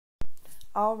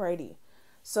Alrighty,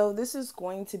 so this is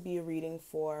going to be a reading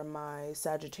for my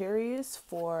Sagittarius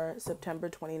for September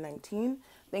 2019.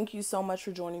 Thank you so much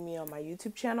for joining me on my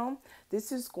YouTube channel.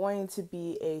 This is going to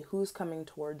be a who's coming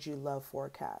towards you love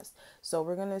forecast. So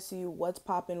we're going to see what's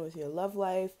popping with your love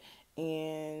life.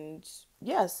 And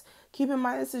yes, keep in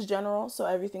mind this is general, so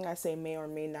everything I say may or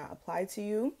may not apply to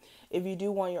you. If you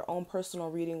do want your own personal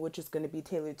reading, which is going to be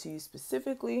tailored to you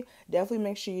specifically, definitely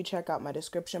make sure you check out my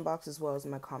description box as well as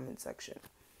my comment section.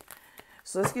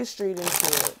 So let's get straight into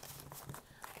it.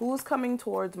 Who's coming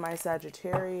towards my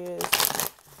Sagittarius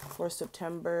for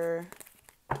September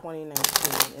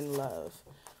 2019 in love?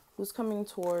 Who's coming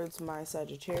towards my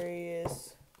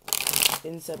Sagittarius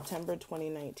in September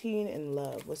 2019 in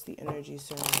love? What's the energy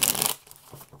surrounding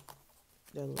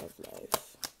their love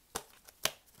life?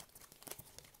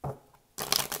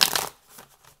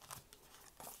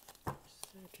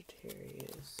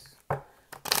 Sagittarius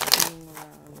coming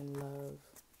around in love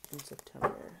in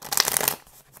September.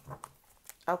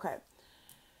 Okay.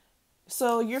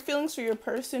 So your feelings for your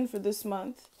person for this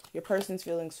month, your person's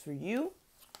feelings for you,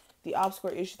 the obstacle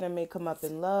or issue that may come up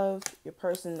in love, your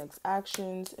person's next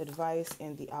actions, advice,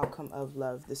 and the outcome of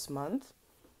love this month.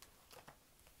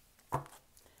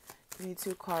 Give me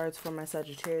 2 cards for my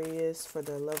Sagittarius for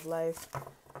their love life.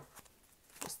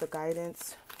 What's the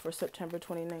guidance for September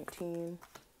 2019?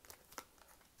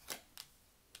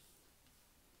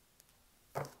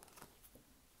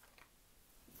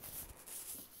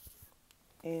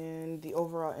 And the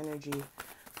overall energy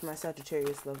for my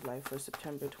Sagittarius love life for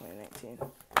September 2019.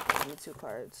 Give me 2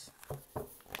 cards.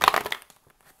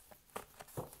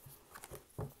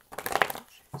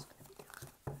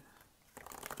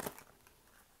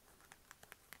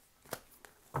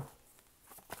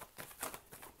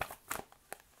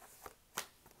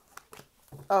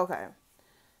 Okay,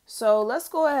 so let's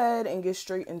go ahead and get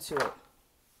straight into it.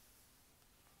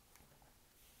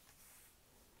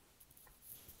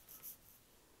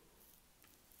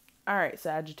 All right,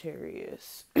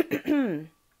 Sagittarius.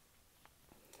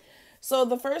 So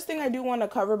the first thing I do want to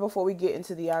cover before we get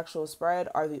into the actual spread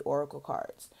are the oracle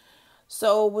cards.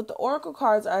 So with the oracle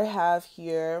cards I have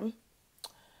here,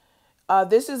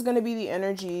 this is going to be the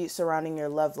energy surrounding your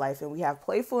love life. And we have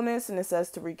playfulness, and it says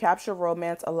to recapture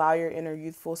romance, allow your inner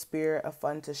youthful spirit of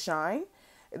fun to shine.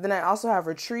 And then I also have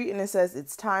retreat, and it says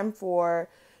it's time for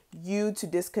you to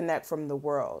disconnect from the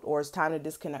world, or it's time to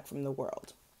disconnect from the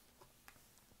world.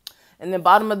 And then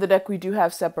bottom of the deck, we do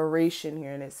have separation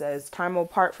here, and it says time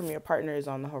apart from your partner is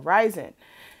on the horizon.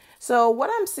 So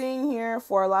what I'm seeing here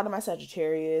for a lot of my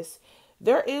Sagittarius,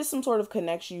 there is some sort of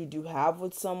connection you do have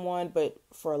with someone, but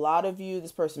for a lot of you,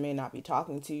 this person may not be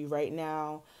talking to you right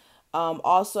now.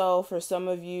 Also, for some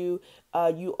of you,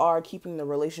 you are keeping the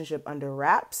relationship under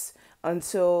wraps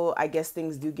until I guess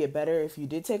things do get better if you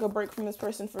did take a break from this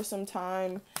person for some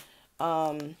time.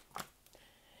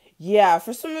 Yeah,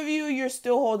 for some of you, you're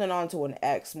still holding on to an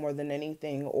ex more than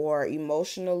anything, or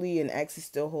emotionally an ex is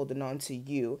still holding on to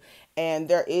you. And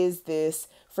there is this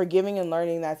forgiving and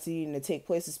learning that's needing to take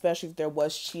place, especially if there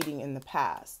was cheating in the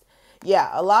past.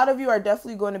 Yeah, a lot of you are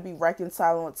definitely going to be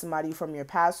reconciling with somebody from your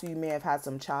past who you may have had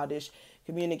some childish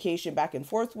communication back and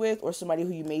forth with, or somebody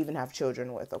who you may even have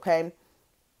children with, okay?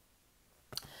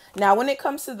 Now, when it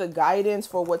comes to the guidance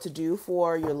for what to do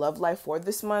for your love life for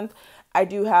this month, I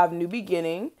do have new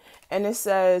beginning, and it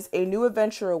says a new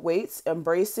adventure awaits,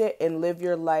 embrace it and live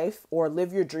your life, or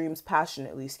live your dreams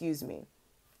passionately,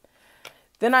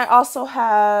 Then I also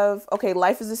have, okay,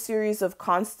 life is a series of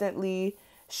constantly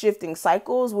shifting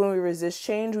cycles. When we resist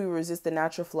change, we resist the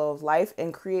natural flow of life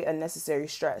and create unnecessary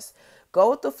stress. Go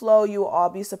with the flow, you will all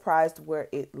be surprised where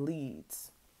it leads.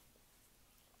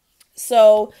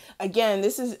 So again,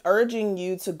 this is urging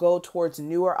you to go towards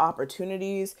newer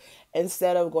opportunities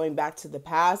instead of going back to the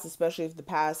past, especially if the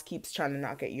past keeps trying to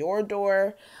knock at your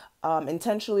door,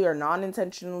 intentionally or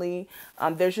non-intentionally.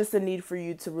 There's just a need for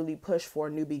you to really push for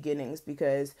new beginnings,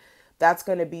 because that's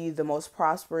going to be the most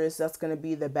prosperous. That's going to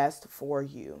be the best for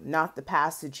you, not the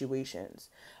past situations.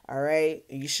 All right.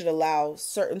 You should allow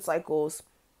certain cycles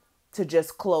to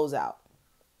just close out.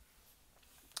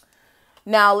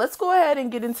 Now, let's go ahead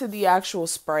and get into the actual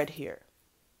spread here.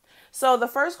 So the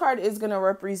first card is going to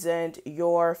represent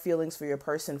your feelings for your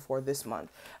person for this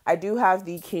month. I do have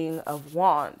the King of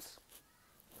Wands.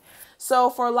 So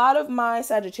for a lot of my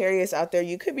Sagittarius out there,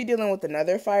 you could be dealing with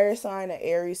another fire sign, an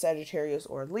Aries, Sagittarius,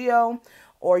 or Leo,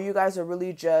 or you guys are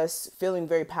really just feeling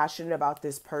very passionate about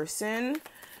this person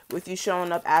with you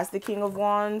showing up as the King of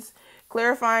Wands.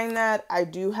 Clarifying that, I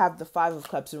do have the Five of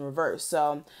Cups in reverse.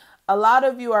 So a lot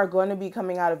of you are going to be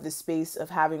coming out of this space of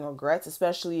having regrets,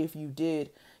 especially if you did,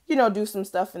 do some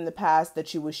stuff in the past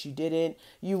that you wish you didn't.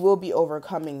 You will be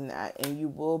overcoming that, and you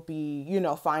will be,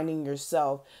 finding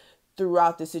yourself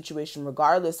throughout the situation,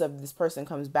 regardless of if this person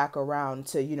comes back around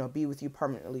to, be with you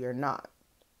permanently or not.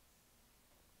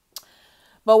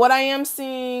 But what I am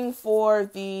seeing for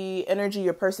the energy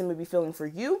your person may be feeling for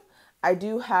you, I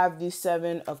do have the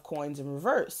 7 of coins in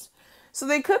reverse. So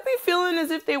they could be feeling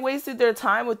as if they wasted their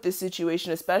time with this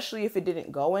situation, especially if it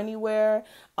didn't go anywhere.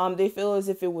 They feel as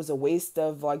if it was a waste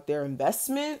of like their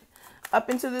investment up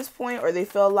until this point, or they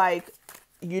feel like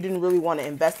you didn't really want to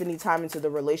invest any time into the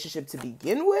relationship to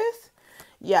begin with.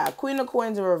 Yeah, Queen of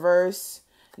Coins in reverse,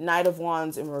 Knight of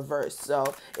Wands in reverse.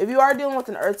 So if you are dealing with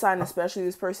an earth sign, especially,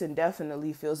 this person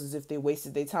definitely feels as if they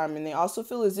wasted their time. And they also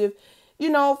feel as if,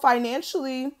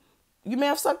 financially, you may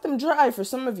have sucked them dry for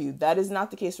some of you. That is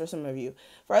not the case for some of you.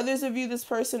 For others of you, this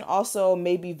person also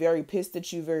may be very pissed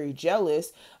at you, very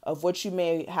jealous of what you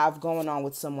may have going on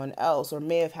with someone else, or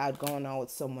may have had going on with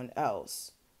someone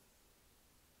else.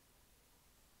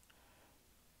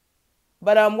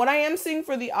 But what I am seeing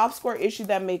for the obscure issue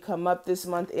that may come up this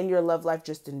month in your love life,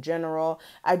 just in general,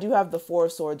 I do have the 4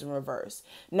 of Swords in reverse.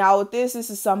 Now with this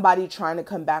is somebody trying to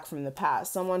come back from the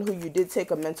past. Someone who you did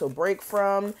take a mental break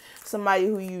from. Somebody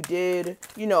who you did,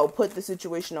 put the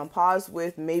situation on pause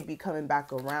with, may be coming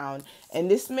back around. And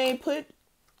this may put,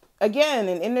 again,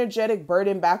 an energetic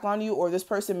burden back on you, or this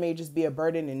person may just be a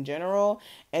burden in general.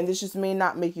 And this just may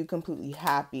not make you completely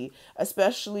happy,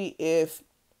 especially if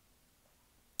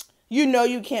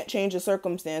you can't change the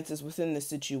circumstances within the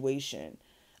situation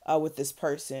with this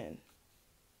person.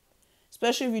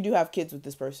 Especially if you do have kids with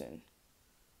this person.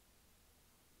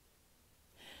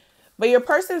 But your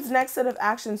person's next set of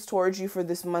actions towards you for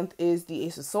this month is the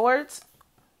Ace of Swords.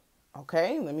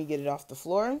 Okay, let me get it off the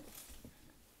floor.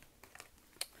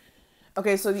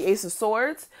 Okay, so the Ace of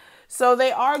Swords. So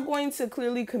they are going to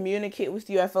clearly communicate with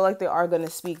you. I feel like they are going to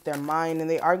speak their mind, and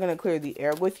they are going to clear the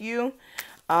air with you.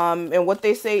 And what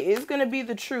they say is going to be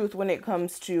the truth when it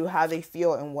comes to how they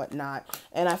feel and whatnot.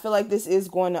 And I feel like this is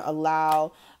going to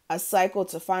allow a cycle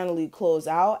to finally close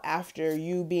out after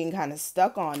you being kind of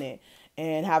stuck on it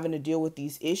and having to deal with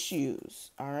these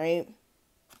issues. All right.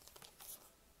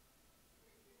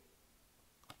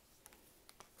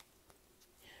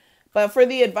 But for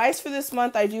the advice for this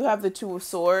month, I do have the 2 of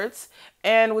Swords.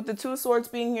 And with the 2 of Swords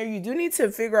being here, you do need to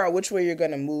figure out which way you're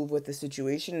going to move with the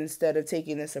situation, instead of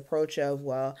taking this approach of,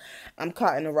 well, I'm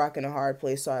caught in a rock and a hard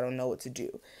place, so I don't know what to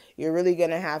do. You're really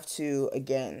going to have to,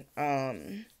 again,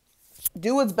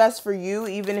 do what's best for you,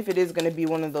 even if it is going to be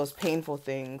one of those painful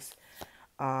things.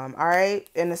 All right.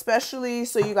 And especially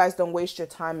so you guys don't waste your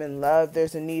time in love,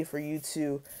 there's a need for you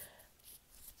to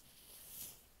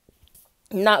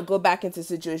not go back into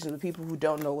situations with people who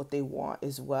don't know what they want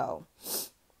as well.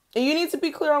 And you need to be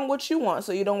clear on what you want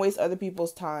so you don't waste other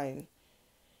people's time.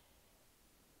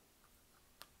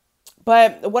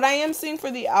 But what I am seeing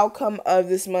for the outcome of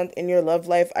this month in your love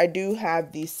life, I do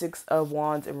have the 6 of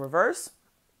Wands in reverse.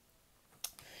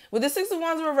 With the 6 of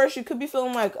Wands in reverse, you could be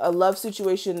feeling like a love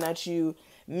situation that you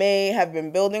may have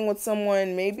been building with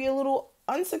someone, maybe a little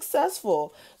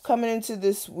unsuccessful coming into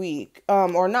this week,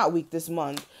 or not week, this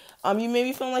month. You may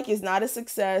be feeling like it's not a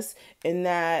success, and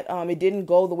that it didn't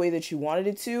go the way that you wanted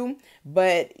it to,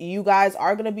 but you guys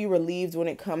are going to be relieved when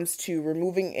it comes to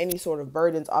removing any sort of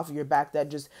burdens off of your back that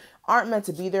just aren't meant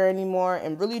to be there anymore,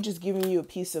 and really just giving you a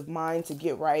peace of mind to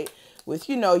get right with,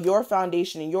 your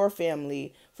foundation and your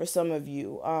family for some of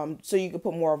you, so you can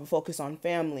put more of a focus on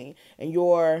family and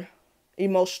your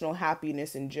emotional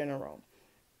happiness in general.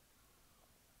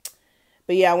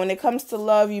 But yeah, when it comes to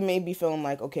love, you may be feeling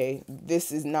like, okay,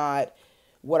 this is not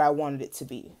what I wanted it to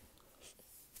be.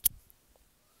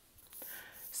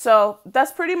 So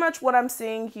that's pretty much what I'm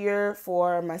seeing here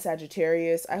for my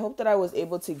Sagittarius. I hope that I was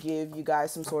able to give you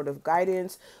guys some sort of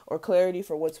guidance or clarity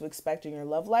for what to expect in your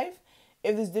love life.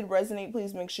 If this did resonate,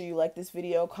 please make sure you like this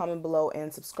video, comment below,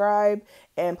 and subscribe.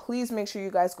 And please make sure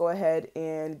you guys go ahead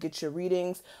and get your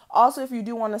readings. Also, if you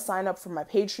do want to sign up for my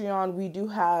Patreon, we do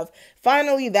have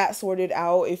finally that sorted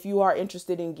out. If you are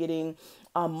interested in getting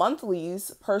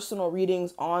monthlies, personal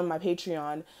readings on my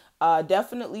Patreon,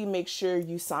 definitely make sure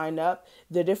you sign up.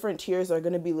 The different tiers are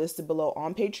going to be listed below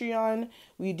on Patreon.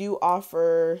 We do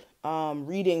offer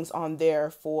readings on there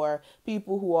for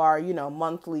people who are,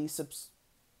 monthly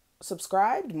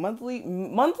subscribed,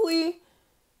 monthly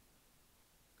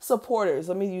supporters.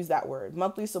 Let me use that word,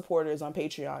 monthly supporters on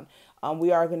Patreon.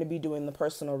 We are going to be doing the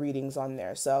personal readings on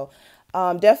there. So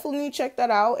definitely check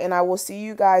that out, and I will see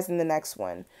you guys in the next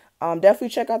one. Definitely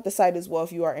check out the site as well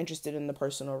if you are interested in the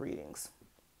personal readings.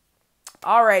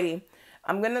 Alrighty,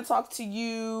 I'm going to talk to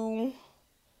you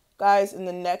guys in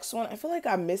the next one. I feel like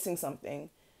I'm missing something.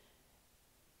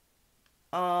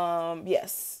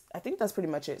 Yes, I think that's pretty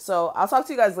much it. So I'll talk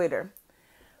to you guys later.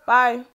 Bye.